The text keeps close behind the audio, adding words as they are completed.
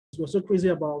we're so crazy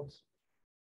about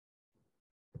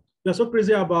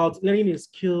learning a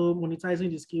skill, monetizing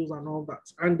the skills and all that.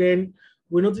 And then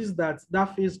we notice that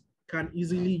that phase can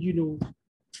easily,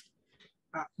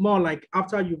 more like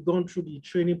after you've gone through the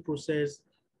training process,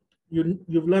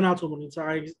 you've learned how to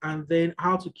monetize and then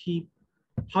how to keep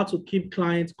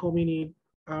clients coming in,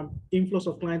 influx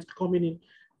of clients coming in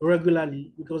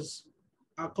regularly, because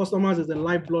our customers is the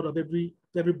lifeblood of every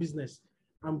business.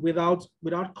 And without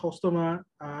customer,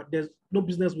 there's no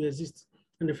business will exist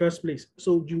in the first place.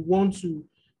 So you want to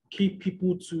keep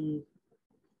people to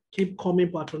keep coming,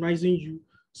 patronizing you,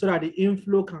 so that the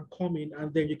inflow can come in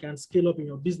and then you can scale up in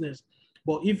your business.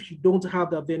 But if you don't have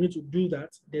the ability to do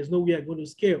that, there's no way I'm going to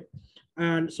scale.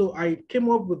 And so I came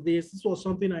up with this. This was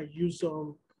something I used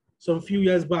some few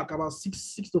years back, about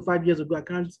six to 5 years ago. I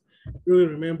can't really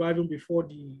remember, even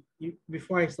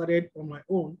before I started on my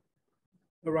own.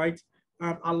 All right.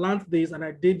 I learned this and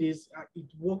I did this. It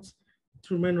worked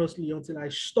tremendously until I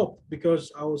stopped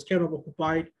because I was kind of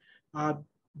occupied,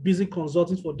 busy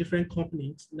consulting for different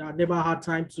companies. I never had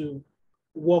time to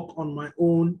work on my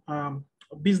own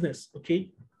business, okay,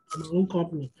 my own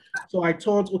company. So I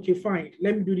thought, okay, fine,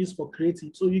 let me do this for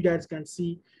creative, so you guys can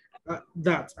see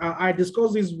that. I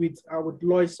discussed this with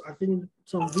Lois, I think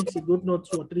some weeks ago, not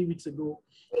 2 or 3 weeks ago,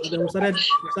 and then we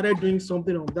started doing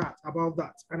something on that, about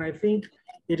that, and I think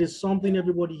it is something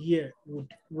everybody here would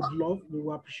love, we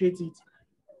will appreciate it,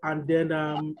 and then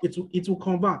it will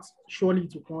convert. Surely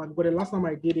it will convert. But the last time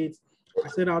I did it, I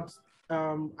set out,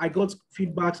 I got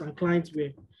feedbacks and clients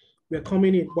were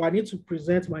coming in, but I need to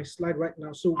present my slide right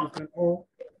now so we can all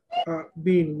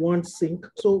be in one sync.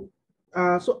 So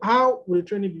how will the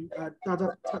training be?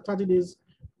 30 days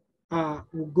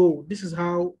will go. This is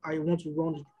how I want to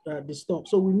run the stuff.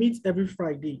 So we meet every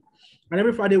Friday, and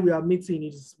every Friday we are meeting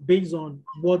is based on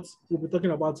what we'll be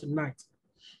talking about tonight.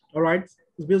 All right,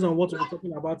 it's based on what we'll be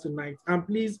talking about tonight. And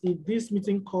please, if this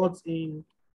meeting cuts in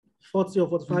 40 or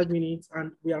 45 minutes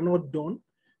and we are not done,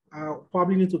 I'll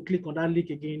probably need to click on that link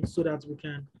again so that we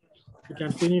can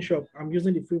finish up. I'm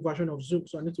using the free version of Zoom,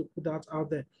 so I need to put that out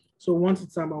there. So once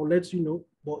it's time, I'll let you know.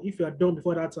 But if you are done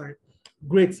before that time,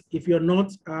 great. If you're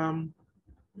not,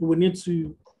 we need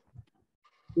to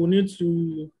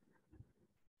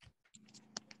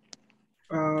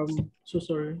so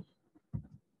sorry.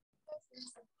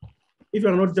 If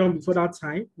you're not done before that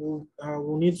time, we'll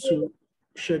need to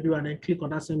schedule and then click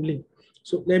on that same link.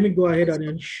 So let me go ahead and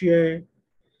then share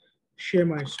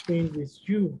my screen with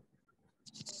you.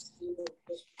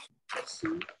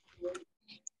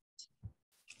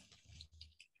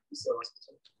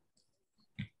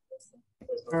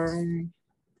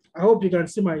 I hope you can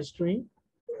see my screen.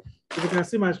 If you can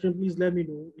see my screen, please let me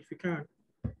know if you can.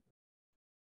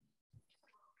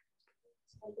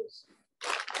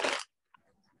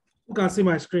 You can see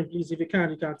my screen, please. If you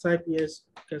can type yes.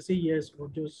 You can say yes or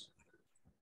just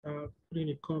put in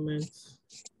the comments.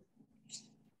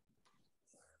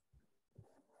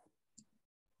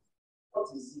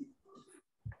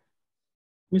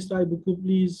 Mr. Ibuku,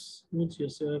 please mute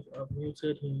yourself. I've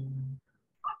muted him.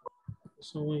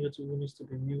 Someone here to needs to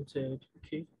be muted.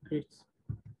 Okay, great.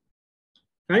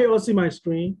 Can you all see my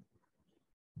screen?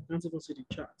 I can't even see the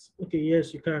chat. Okay,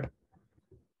 yes, you can.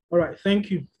 All right, thank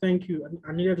you.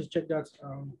 I needed to check that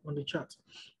on the chat.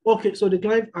 Okay, so the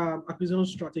client acquisition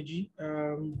strategy,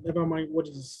 never mind what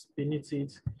is beneath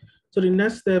it. So the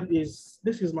next step is,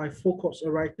 this is my focus,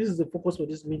 all right? This is the focus for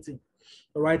this meeting,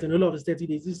 all right? And all of the 30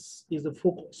 days, this is the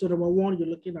focus. So number one, you're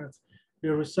looking at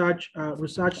the research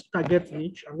target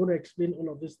niche. I'm going to explain all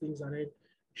of these things and then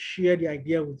share the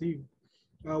idea with you.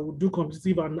 We'll do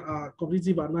competitive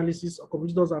analysis or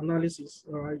competitors analysis,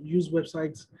 use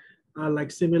websites like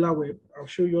SimilarWeb. I'll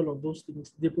show you all of those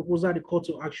things. The proposal, the call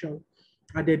to action,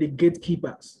 and then the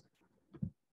gatekeepers.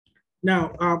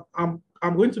 Now,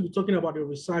 I'm going to be talking about the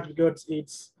research because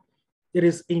it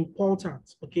is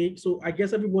important. Okay, so I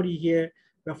guess everybody here,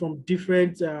 we're from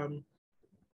different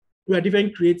we are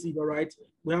different creative, all right?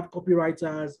 We have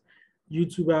copywriters,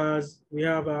 YouTubers, we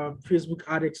have Facebook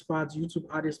ad experts, YouTube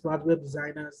ad experts, web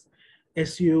designers,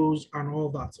 SEOs, and all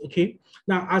that. Okay.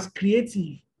 Now, as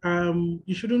creative,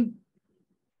 you shouldn't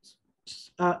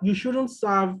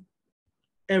serve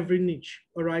every niche.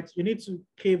 All right. You need to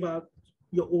carve out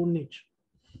your own niche.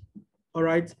 All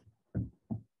right.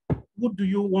 Who do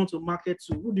you want to market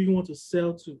to? Who do you want to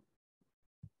sell to?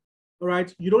 All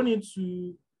right. You don't need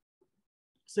to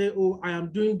say, oh, I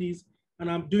am doing this and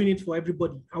I'm doing it for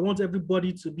everybody. I want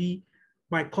everybody to be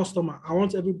my customer. I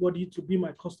want everybody to be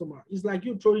my customer. It's like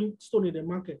you throwing stone in the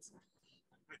market.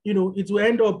 You know, it will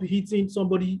end up hitting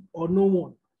somebody or no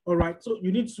one. All right. So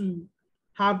you need to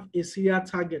have a serious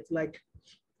target. Like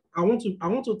I want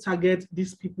to target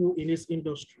these people in this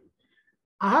industry.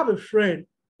 I have a friend,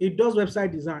 he does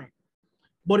website design,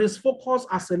 but his focus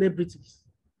are celebrities.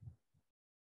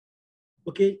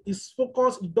 Okay, his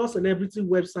focus, he does celebrity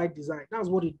website design. That's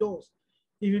what he does.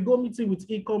 If you go meeting with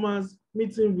e-commerce,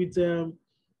 meeting with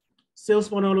sales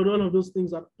funnel, all of those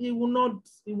things, he will not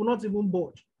even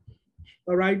budge.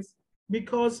 All right,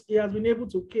 because he has been able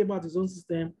to carve out his own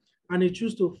system and he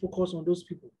chooses to focus on those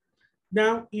people.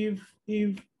 Now, if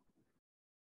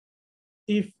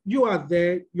you are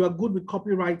there, you are good with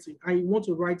copywriting and you want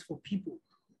to write for people,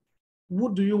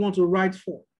 who do you want to write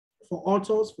for? For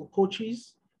authors, for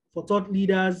coaches, for thought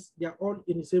leaders, they are all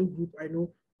in the same group, I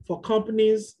know. For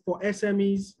companies, for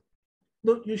SMEs,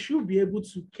 no, you should be able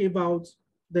to carve out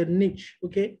the niche,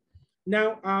 okay?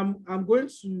 Now, I'm going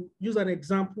to use an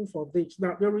example for this.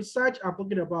 Now, the research I'm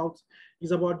talking about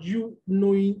is about you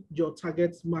knowing your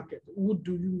target market. Who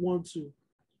do you want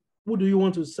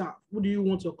to serve? Who do you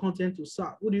want your content to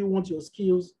serve? Who do you want your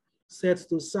skills sets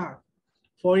to serve?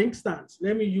 For instance,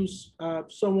 let me use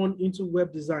someone into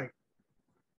web design.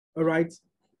 All right.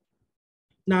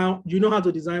 Now, you know how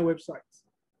to design websites.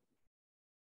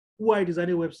 Who are you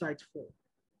designing websites for?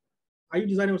 Are you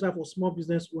designing a website for small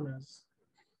business owners?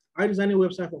 Are you designing a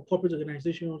website for corporate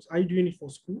organizations? Are you doing it for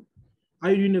school?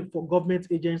 Are you doing it for government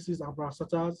agencies and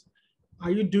parastatals? Are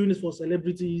you doing this for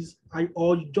celebrities?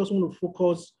 Or you just want to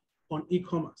focus on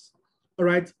e-commerce? All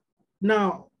right.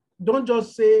 Now, don't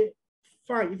just say,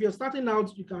 fine. If you're starting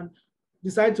out, you can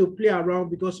decide to play around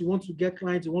because you want to get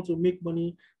clients, you want to make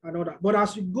money and all that. But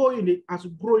as you grow in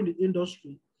the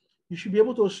industry, you should be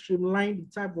able to streamline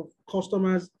the type of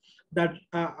customers that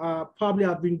probably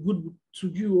have been good to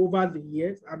you over the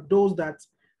years and those that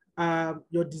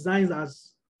your designs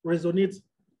has resonate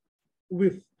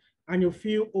with, and you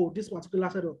feel, oh, this particular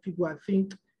set of people, I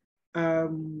think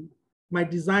my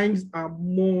designs are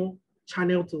more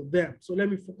channeled to them. So let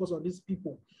me focus on these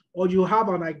people. Or you have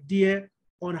an idea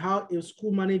on how a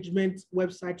school management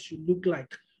website should look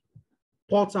like,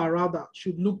 portal rather,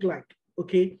 should look like,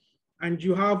 okay? And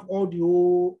you have all the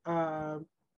whole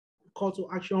call to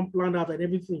action planners and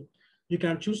everything. You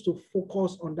can choose to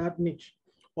focus on that niche.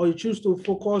 Or you choose to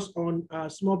focus on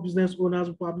small business owners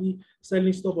who probably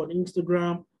selling stuff on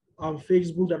Instagram, on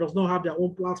Facebook, that does not have their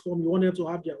own platform. You want them to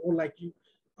have their own, like you,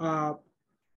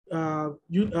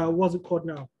 what's it called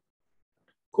now?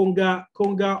 Konga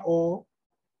or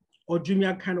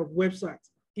Jumia kind of website,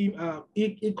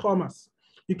 e-commerce.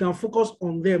 You can focus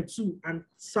on them too and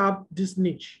serve this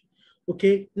niche.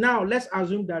 Okay, now let's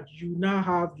assume that you now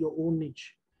have your own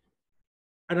niche.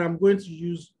 And I'm going to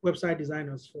use website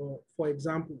designers for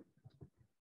example.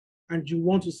 And you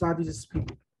want to serve these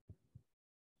people.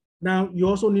 Now you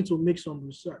also need to make some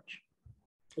research.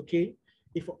 Okay,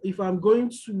 if I'm going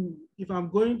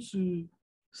to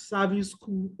service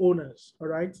school owners, all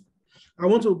right, I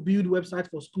want to build websites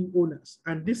for school owners,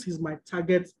 and this is my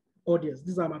target audience.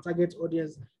 These are my target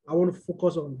audience. I want to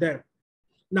focus on them.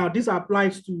 Now, this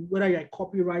applies to whether you're a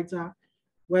copywriter,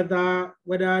 whether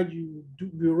you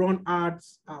run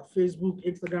ads, Facebook,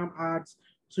 Instagram ads,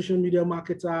 social media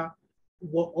marketer,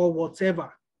 or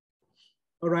whatever.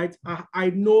 All right. I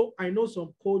know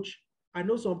some coach or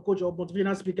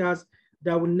motivational speakers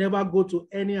that will never go to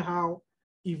anyhow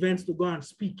events to go and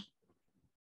speak.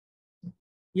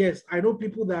 Yes, I know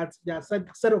people that there are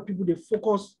set of people they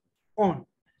focus on.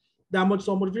 There are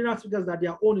some motivational speakers that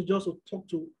their own is just to talk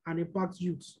to and impact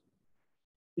youth.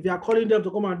 If you are calling them to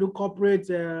come and do corporate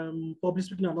public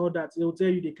speaking and all that, they will tell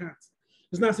you they can't.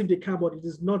 It's not as if they can, but it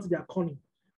is not their calling.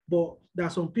 But there are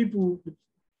some people,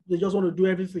 they just want to do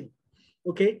everything.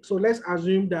 Okay, so let's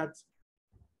assume that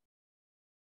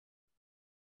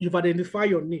you've identified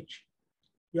your niche.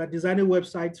 You are designing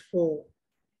websites for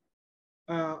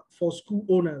school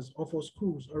owners or for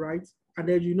schools, all right? And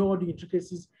then you know all the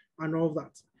intricacies and all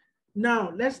that.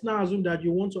 Now, let's now assume that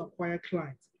you want to acquire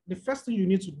clients. The first thing you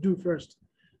need to do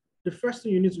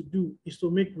is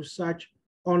to make research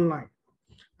online.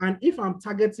 And if I'm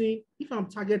targeting,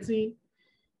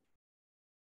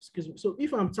 excuse me, so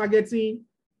if I'm targeting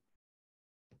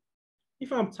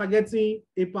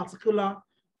a particular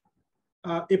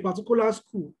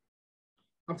school,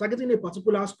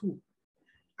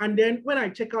 and then when I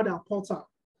check out their portal,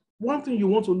 one thing you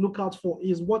want to look out for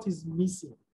is what is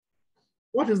missing.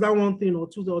 What is that one thing or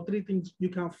two or three things you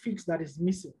can fix that is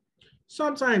missing?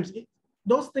 Sometimes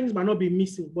those things might not be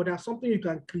missing, but there's something you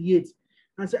can create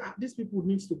and say, these people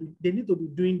need to be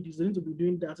doing this, they need to be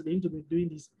doing that, they need to be doing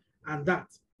this and that.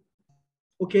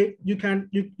 Okay, you can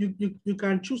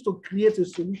choose to create a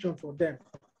solution for them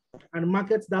and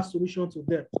market that solution to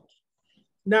them.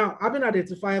 Now, having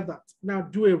identified that, now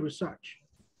do a research.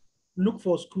 look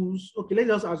for schools. Okay, let's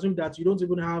just assume that you don't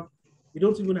even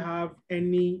have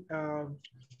any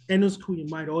school in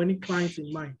mind or any clients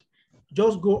in mind.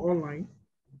 Just go online.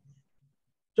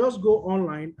 Just go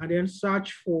online and then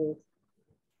search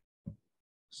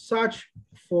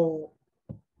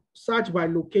by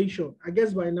location. I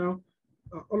guess by now,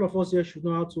 all of us here should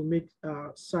know how to make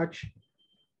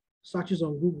searches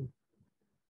on Google.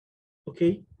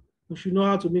 Okay, we should know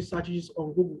how to make searches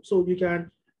on Google. So you can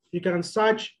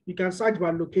search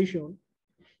by location,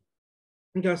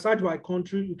 you can search by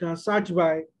country, you can search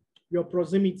by your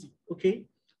proximity. Okay,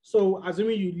 so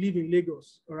assuming you live in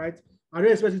Lagos, all right, I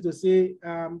don't expect you to say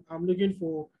I'm looking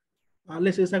for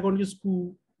let's say secondary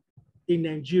school in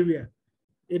Nigeria.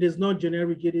 It is not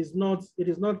generic. It is not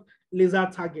laser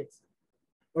target.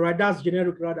 All right, that's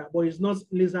generic rather, but it's not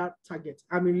laser target.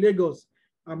 I'm in Lagos.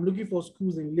 I'm looking for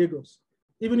schools in Lagos.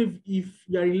 Even if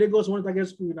you're in Lagos, you want to target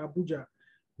school in Abuja,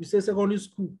 you say secondary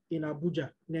school in Abuja,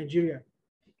 Nigeria.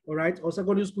 All right, or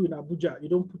secondary school in Abuja. You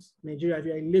don't put Nigeria. If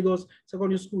you're in Lagos,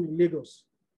 secondary school in Lagos.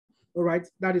 All right,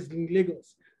 that is in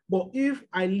Lagos. But if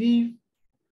I live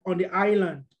on the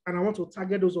island and I want to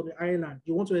target those on the island,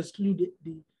 you want to exclude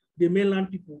the mainland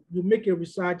people, you make a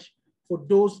research for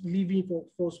those living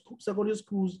for secondary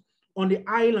schools on the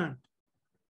island.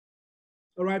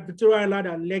 All right, Victoria Island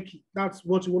and Lekki, that's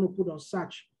what you want to put on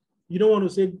search. You don't want to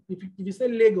say, if you say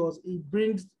Lagos, it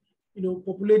brings,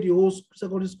 populate the whole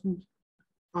secondary school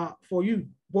for you,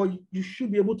 but you should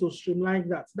be able to streamline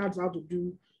that. That's how to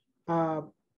do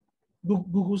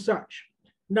Google search.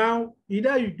 Now,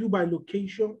 either you do by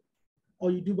location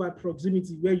or you do by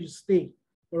proximity where you stay.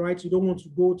 All right, you don't want to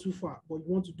go too far, but you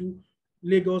want to do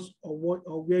Lagos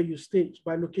or where you stay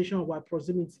by location or by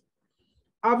proximity.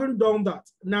 Having done that,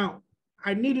 now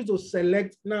I need you to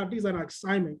select. Now, this is an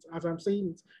assignment as I'm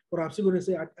saying it, but I'm still going to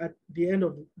say at the end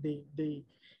of the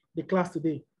class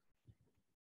today.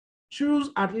 Choose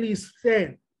at least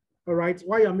 10. All right,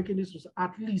 while you're making this,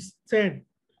 at least 10.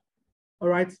 All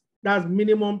right, that's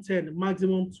minimum 10,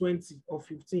 maximum 20 or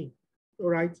 15. All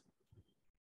right.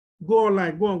 Go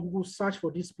online, go on Google, search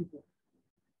for these people.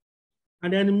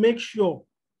 And then make sure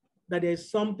that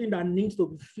there's something that needs to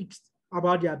be fixed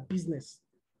about their business.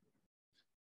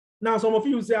 Now, some of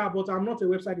you say, but I'm not a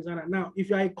website designer. Now, if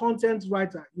you're a content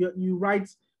writer, you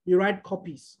write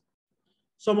copies.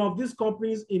 Some of these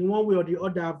companies, in one way or the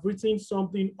other, have written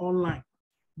something online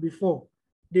before.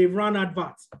 They've run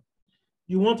adverts.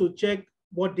 You want to check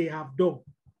what they have done.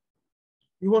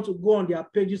 You want to go on their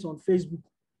pages on Facebook,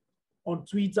 on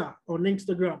Twitter, on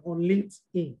Instagram, on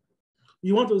LinkedIn.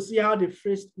 You want to see how they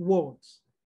phrased words.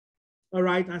 All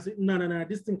right, and say, no,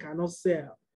 this thing cannot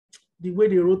sell. The way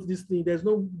they wrote this thing, there's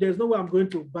no way I'm going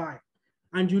to buy.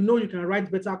 And you can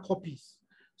write better copies.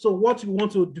 So what you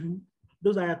want to do,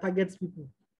 those are your target people.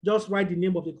 Just write the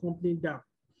name of the company down.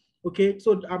 Okay,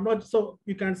 so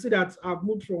you can see that I've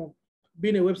moved from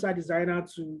being a website designer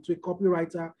to a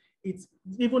copywriter. It's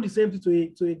even the same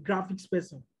thing to a graphics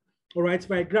person. All right,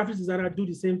 for a graphics designer, do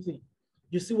the same thing.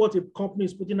 You see what a company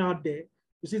is putting out there.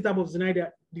 You see the type of design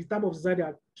they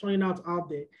are throwing out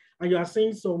there, and you are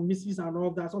seeing some misses and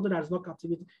all that, something that is not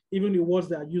captivating, even the words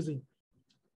they are using.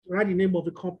 Write the name of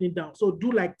the company down. So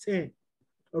do like 10.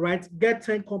 All right, get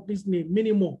 10 companies' name,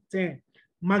 minimum 10,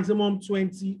 maximum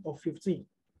 20 or 15.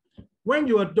 When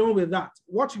you are done with that,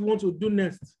 what you want to do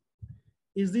next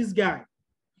is this guy.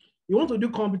 You want to do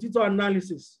competitor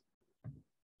analysis.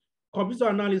 Competitor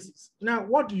analysis. Now,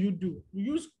 what do? You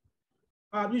use,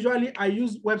 usually I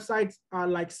use websites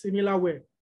like SimilarWeb.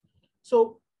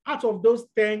 So out of those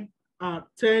 10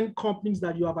 companies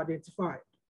that you have identified,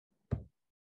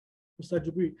 Mr.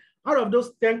 Jubri, out of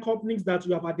those 10 companies that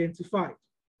you have identified,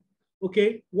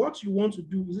 okay, what you want to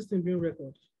do, is this thing being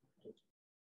recorded?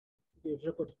 Okay, it's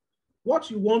recorded. What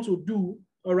you want to do,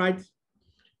 all right,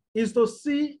 is to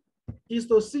see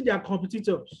their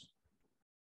competitors.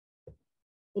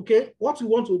 Okay, what you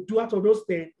want to do out of those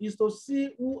 10 is to see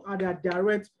who are their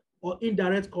direct or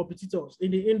indirect competitors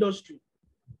in the industry.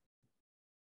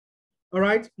 All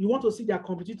right, you want to see their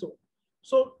competitor.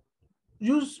 So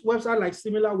use websites like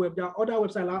SimilarWeb. There are other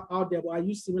websites out there, but I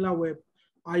use SimilarWeb.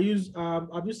 I've used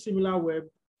SimilarWeb.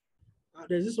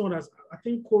 There's this one as I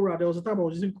think Quora. There was a time I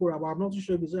was using Quora, but I'm not too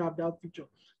sure if they still have that feature.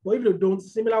 But if you don't,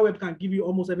 SimilarWeb can give you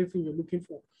almost everything you're looking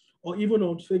for. Or even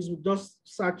on Facebook, just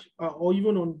search, or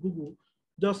even on Google,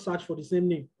 just search for the same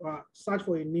name. Search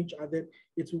for a niche, and then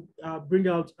it will bring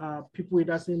out people in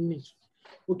that same niche.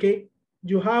 Okay,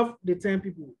 you have the 10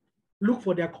 people. Look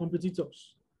for their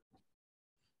competitors.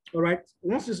 All right.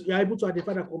 Once you're able to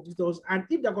identify their competitors, and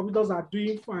if their competitors are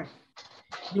doing fine,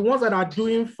 the ones that are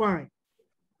doing fine,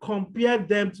 compare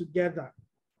them together.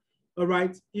 All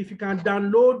right. If you can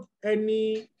download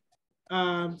any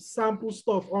sample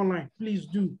stuff online, please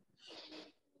do.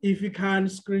 If you can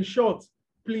screenshot,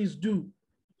 please do.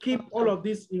 Keep all of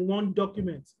this in one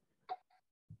document.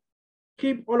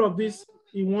 Keep all of this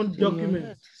in one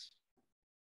document.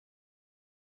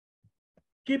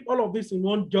 Keep all of this in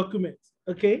one document,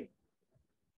 okay?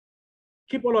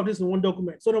 Keep all of this in one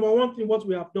document. So number one thing, what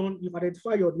we have done, you've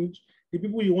identified your niche, the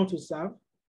people you want to serve.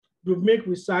 You've made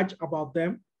research about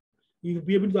them. You'll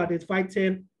be able to identify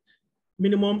 10,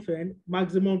 minimum 10,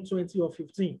 maximum 20 or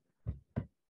 15.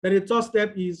 Then the third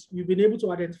step is you've been able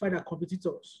to identify their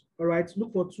competitors, all right?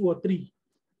 Look for 2 or 3,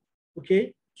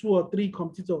 okay? 2 or 3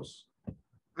 competitors.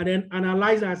 And then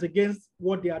analyze as against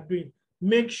what they are doing.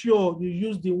 Make sure you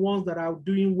use the ones that are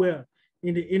doing well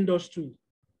in the industry,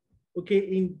 okay?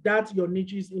 In that your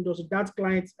niche's industry, that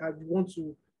clients you want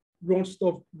to run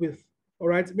stuff with, all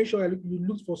right? Make sure you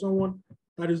look for someone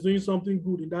that is doing something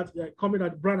good in that company,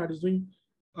 that brand that is doing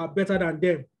better than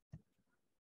them.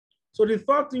 So the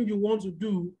third thing you want to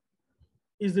do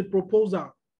is the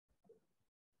proposal.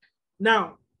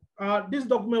 Now, this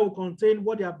document will contain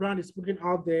what their brand is putting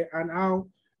out there and how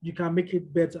you can make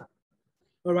it better.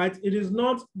 All right. It is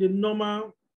not the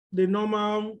normal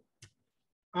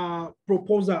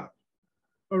proposal.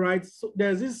 All right. So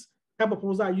there's this type of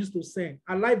proposal I used to send.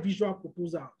 I like visual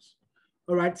proposals.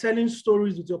 All right. Telling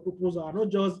stories with your proposal, not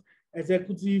just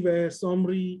executive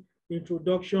summary,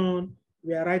 introduction.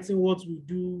 We are writing what we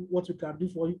do, what we can do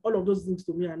for you. All of those things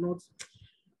to me are not.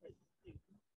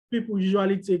 People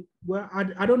usually take, well,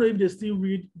 I don't know if they still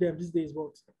read them these days,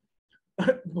 but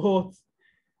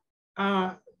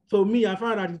for me, I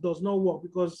found that it does not work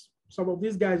because some of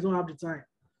these guys don't have the time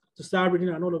to start reading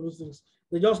and all of those things.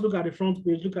 They just look at the front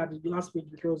page, look at the last page,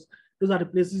 because those are the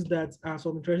places that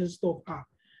some interesting stuff are.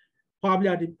 Probably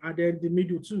at the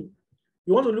middle too.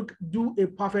 You want to do a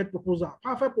perfect proposal.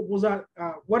 Perfect proposal,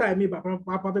 what I mean by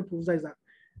perfect proposal is that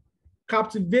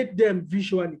captivate them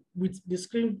visually with the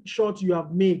screenshot you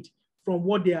have made from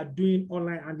what they are doing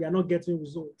online and they are not getting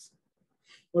results.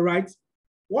 All right.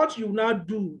 What you now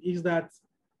do is that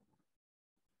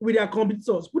with their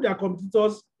competitors, put their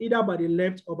competitors either by the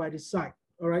left or by the side,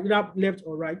 all right, either left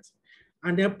or right,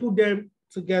 and then put them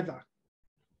together.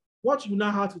 What you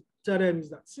now have to tell them is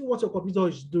that see what your competitor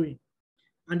is doing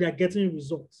and they are getting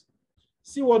results.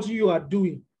 See what you are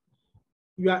doing.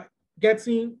 You are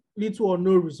getting little or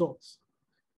no results.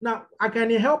 Now, I can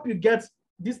help you get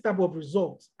this type of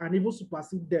results and even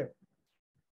supersede them.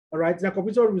 All right, their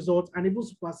computer results and even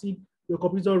supersede your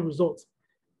computer results.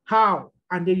 How?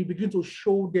 And then you begin to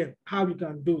show them how you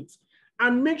can do it.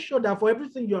 And make sure that for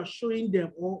everything you are showing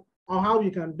them or how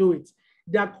you can do it,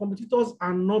 their competitors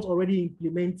are not already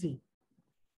implementing.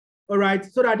 All right,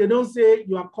 so that they don't say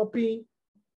you are copying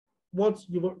what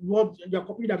you're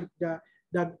copying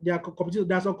that their competitors.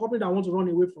 There's a company that wants to run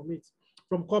away from it,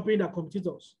 from copying their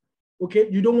competitors. Okay,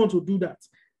 you don't want to do that.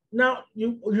 Now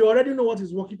you already know what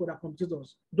is working for their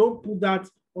competitors. Don't put that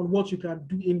on what you can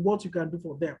do in what you can do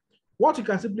for them. What you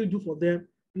can simply do for them,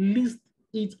 list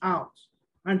it out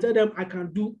and tell them I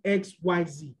can do X, Y,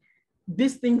 Z.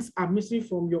 These things are missing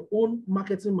from your own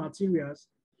marketing materials,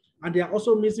 and they are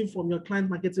also missing from your client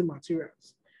marketing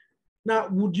materials. Now,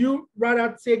 would you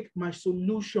rather take my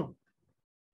solution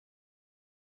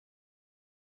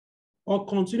or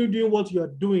continue doing what you're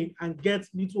doing and get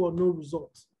little or no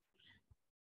results?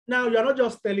 Now, you're not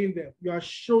just telling them, you are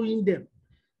showing them.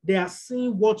 They are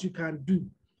seeing what you can do.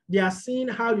 They are seeing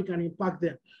how you can impact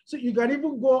them. So you can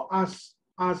even go as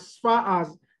far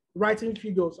as writing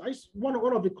figures.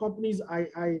 One of the companies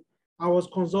I was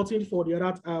consulting for the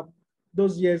other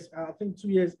those years, I think 2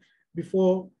 years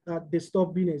before they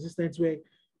stopped being existent, where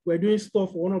we're doing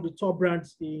stuff for one of the top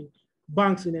brands in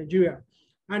banks in Nigeria.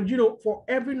 And, for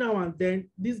every now and then,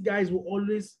 these guys will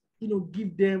always,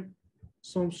 give them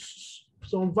some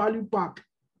value pack,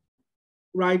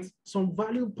 right? Some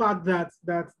value pack that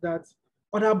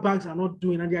other banks are not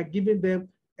doing, and they are giving them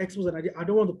expos. And I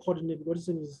don't want to call the name because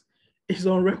this thing is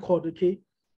on record, okay?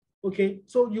 Okay,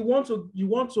 so you want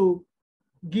to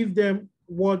give them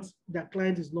what their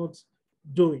client is not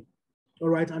doing, all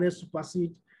right, and then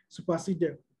supersede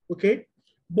them, okay?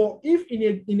 But if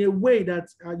in a way that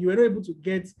you are able to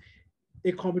get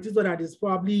a competitor that is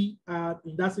probably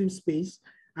in that same space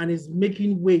and is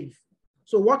making wave,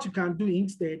 so what you can do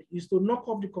instead is to knock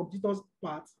off the competitor's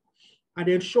part and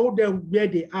then show them where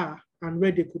they are and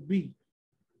where they could be.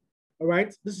 All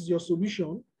right, this is your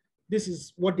solution. This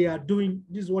is what they are doing.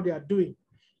 This is what they are doing.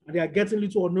 And they are getting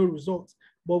little or no results.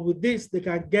 But with this, they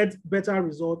can get better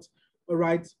results, all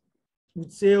right,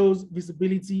 with sales,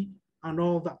 visibility, and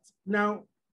all that. Now,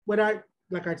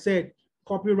 like I said,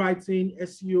 copywriting,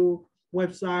 SEO,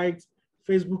 websites,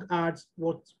 Facebook ads,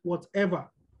 whatever.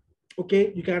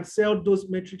 Okay, you can sell those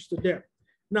metrics to them.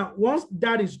 Now, once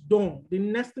that is done, the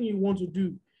next thing you want to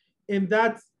do in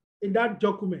that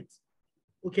document,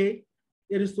 okay,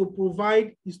 it is to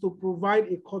provide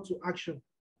a call to action.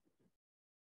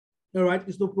 All right,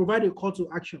 is to provide a call to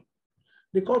action.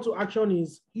 The call to action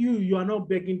is you are not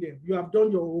begging them. You have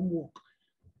done your homework.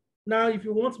 Now, if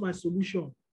you want my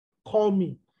solution, call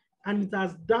me. And it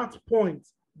is that point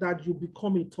that you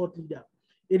become a thought leader.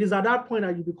 It is at that point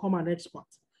that you become an expert.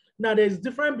 Now, there's a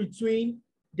difference between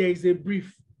there is a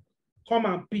brief, come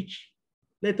and pitch,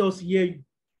 let us hear you.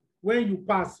 When you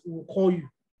pass, we'll call you.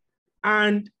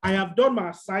 And I have done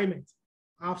my assignment.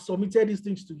 I've submitted these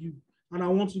things to you. And I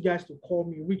want you guys to call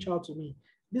me, reach out to me.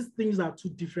 These things are two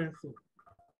different things.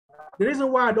 The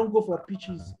reason why I don't go for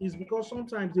pitches is because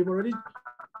sometimes they've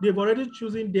already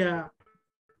chosen their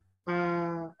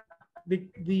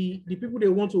the people they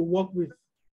want to work with.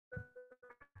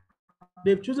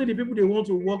 They've chosen the people they want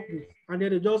to work with, and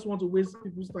then they just want to waste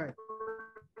people's time.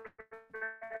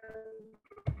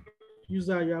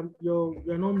 User,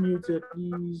 you're not muted,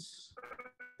 please.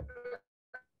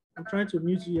 I'm trying to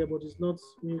mute you here, but it's not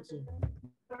muting.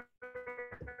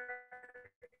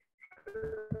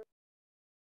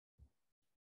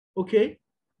 Okay,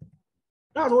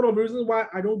 that's one of the reasons why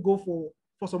I don't go for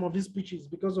some of these pitches,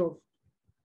 because of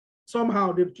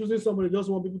somehow they've chosen somebody just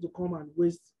want people to come and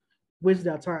waste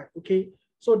their time. Okay,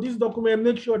 so this document,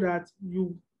 make sure that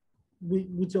you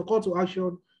with your call to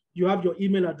action, you have your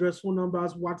email address, phone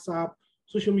numbers, WhatsApp,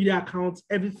 social media accounts,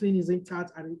 everything is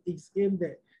intact and it's in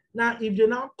there. Now, if they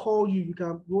now call you, you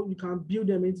can build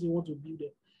them anything you want to build them,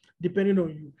 depending on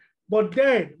you. But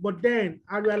then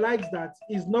I realized that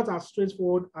it's not as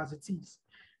straightforward as it is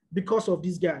because of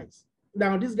these guys.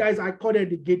 Now, these guys, I call them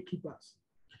the gatekeepers.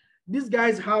 These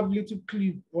guys have little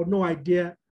clue or no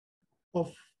idea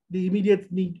of the immediate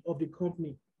need of the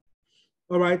company.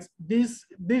 All right, these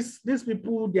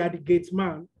people, they are the gate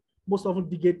man, most often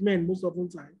the gate men, most of the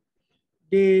time.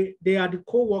 They are the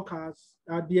co-workers,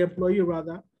 the employee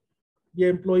rather. The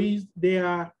employees, they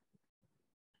are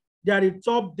the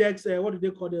top decks, what do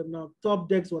they call them now? Top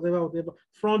decks, whatever.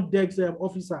 Front decks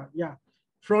officer, yeah.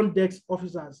 Front desk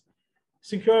officers,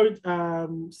 security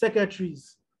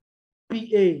secretaries,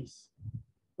 PAs.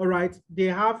 All right, they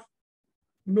have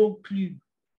no clue.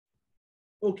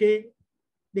 Okay,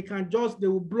 they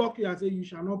will block you and say you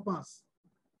shall not pass,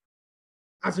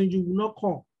 as in you will not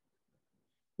come.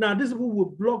 Now, these people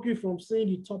will block you from seeing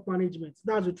the top management.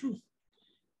 That's the truth.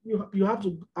 You have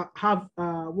to have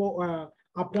book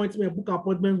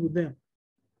appointment with them.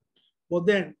 But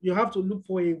then you have to look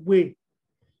for a way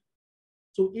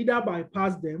to either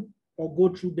bypass them or go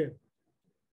through them.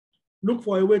 Look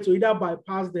for a way to either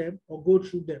bypass them or go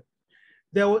through them.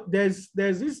 There's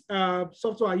this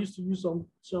software I used to use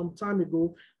some time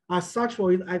ago. I searched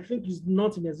for it. I think it's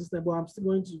not in existence, but I'm still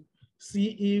going to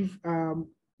see if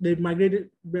they migrated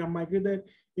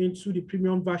into the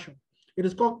premium version. It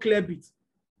is called Clearbit.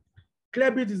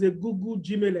 Clearbit is a Google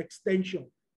Gmail extension.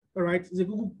 All right, it's a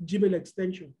Google Gmail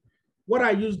extension. What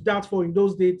I used that for in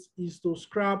those days is to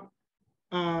scrap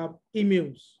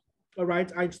emails. All right,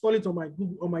 I install it on my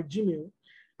Gmail,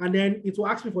 and then it will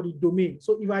ask me for the domain.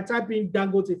 So if I type in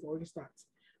Dangote, for instance,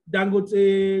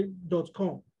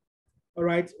 dangote.com. All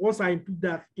right, once I input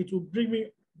that, it will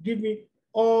give me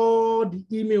all the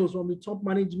emails from the top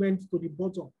management to the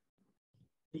bottom.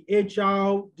 The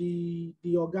HR, the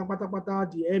Oga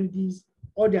Patapata, the MDs,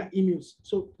 all their emails.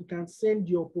 So you can send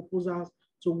your proposals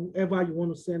to whoever you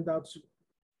want to send out to.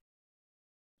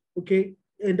 Okay,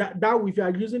 and that if you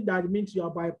are using that, it means you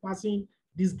are bypassing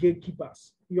these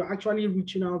gatekeepers. You are actually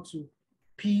reaching out to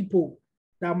people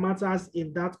that matters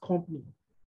in that company.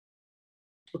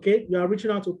 Okay, you are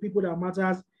reaching out to people that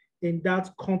matters in that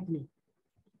company,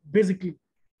 basically.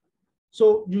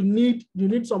 So you need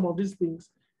some of these things.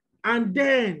 And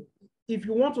then if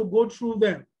you want to go through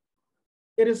them,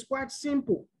 it is quite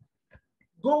simple.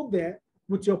 Go there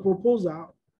with your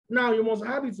proposal. Now you must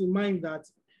have it in mind that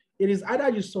it is either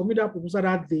you submit that proposal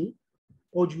that day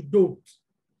or you don't.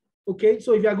 Okay,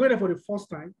 so if you are going there for the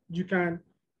first time, you can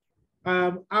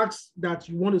ask that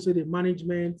you want to say the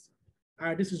management,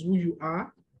 this is who you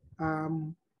are,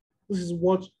 this is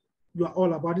what you are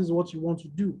all about, this is what you want to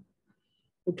do.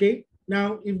 Okay,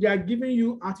 now if they are giving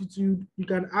you attitude, you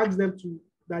can ask them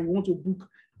that you want to book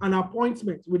an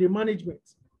appointment with the management.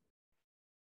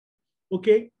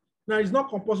 Okay, now it's not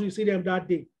compulsory to see them that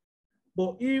day,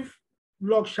 but if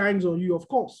luck shines on you, of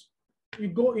course, you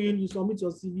go in, you submit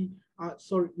your CV,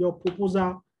 your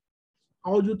proposal,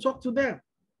 or you talk to them.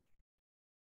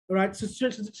 All right,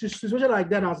 situation like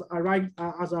that has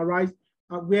arisen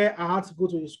where I had to go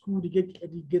to a school. The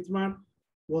gate man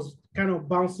was kind of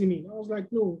bouncing in. I was like,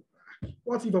 no,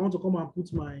 what if I want to come and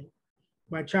put my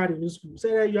child in this school?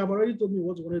 Say, you have already told me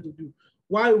what you wanted to do.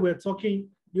 While we were talking,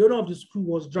 the owner of the school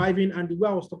was driving, and the way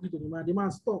I was talking to the man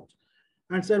stopped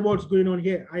and said, what's going on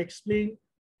here? I explained.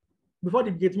 Before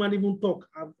the gate man even talk,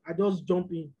 I just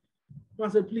jump in. I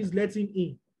said, please let him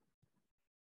in.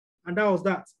 And that was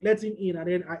that. Let him in. And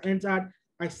then I entered.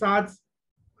 I sat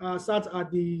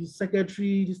at the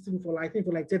secretary, this thing for like, I think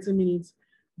for like 30 minutes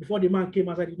before the man came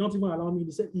outside. He did not even allow me.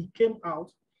 He said he came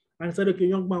out and said, okay,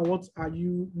 young man, what are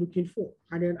you looking for?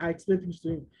 And then I explained things to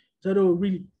him. He said, oh,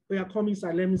 really? Oh, yeah, come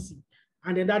inside, let me see.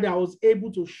 And then that day I was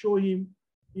able to show him,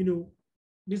 you know,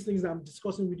 these things I'm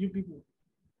discussing with you people.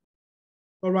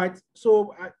 All right.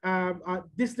 So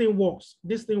this thing works.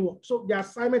 This thing works. So the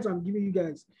assignment I'm giving you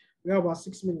guys, we have about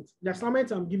 6 minutes. The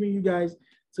assignment I'm giving you guys,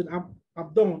 so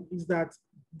I've done, is that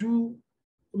do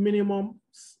minimum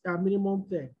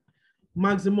 10,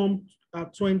 maximum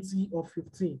 20 or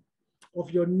 15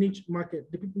 of your niche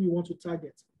market, the people you want to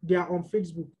target. They are on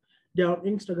Facebook, they are on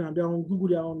Instagram, they are on Google,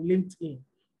 they are on LinkedIn.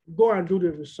 Go and do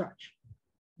the research.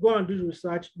 Go and do the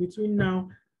research between now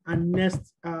and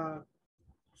next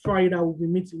Friday that we'll be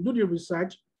meeting. Do the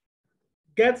research,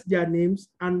 get their names,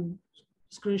 and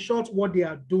screenshot what they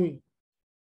are doing.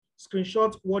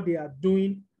 Screenshot what they are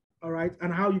doing, all right,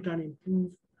 and how you can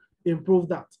improve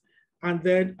that. And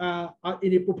then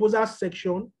in the proposal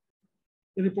section,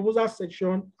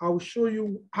 I will show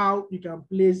you how you can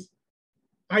place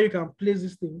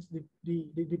these things,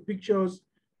 the pictures,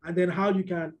 and then how you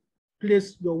can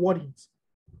place your wordings.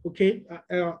 Okay,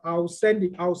 I'll send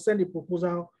the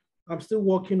proposal. I'm still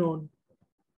working on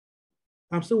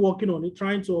it,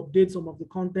 trying to update some of the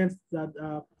contents that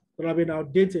have been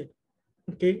outdated.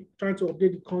 Okay, trying to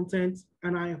update the content,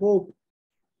 and I hope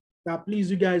that please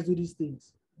you guys do these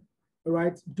things. All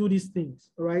right, do these things.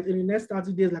 All right, in the next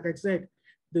 30 days, like I said,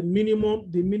 the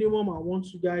minimum I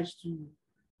want you guys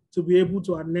to be able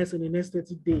to harness in the next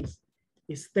 30 days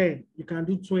is 10. You can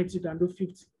do 20, you can do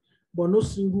 50, but no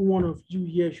single one of you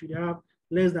here should have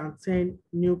less than 10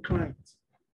 new clients.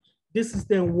 This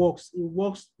system works. It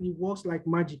works like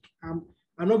magic. I'm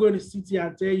not going to sit here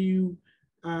and tell you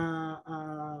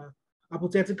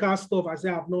hypothetical stuff. I've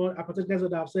not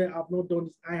done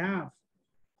this. I have.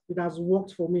 It has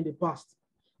worked for me in the past.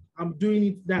 I'm doing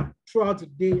it now throughout the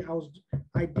day.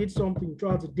 I did something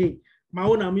throughout the day. My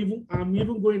own, I'm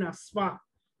even going as far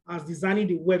as designing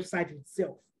the website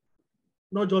itself.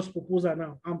 Not just proposal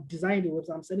now. I'm designing the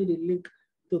website. I'm sending the link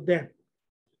to them.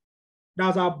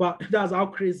 That's how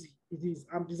crazy it is.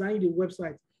 I'm designing the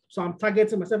website. So I'm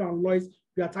targeting myself and Lois.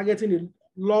 We are targeting a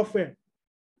law firm.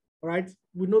 All right.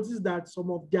 We noticed that some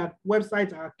of their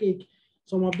websites are archaic.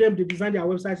 Some of them, they designed their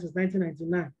websites since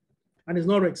 1999 and it's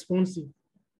not responsive.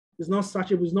 It's not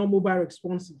searchable. It's not mobile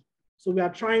responsive. So we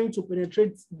are trying to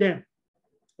penetrate them.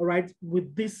 All right.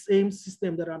 With this same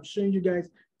system that I'm showing you guys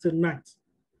tonight.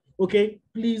 Okay.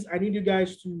 Please, I need you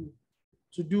guys to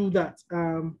do that.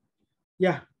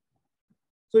 Yeah.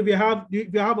 So if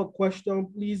you have a question,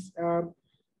 please,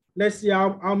 let's see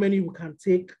how many we can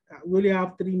take. We only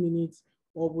have 3 minutes,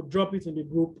 or we'll drop it in the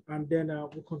group and then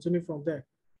we'll continue from there.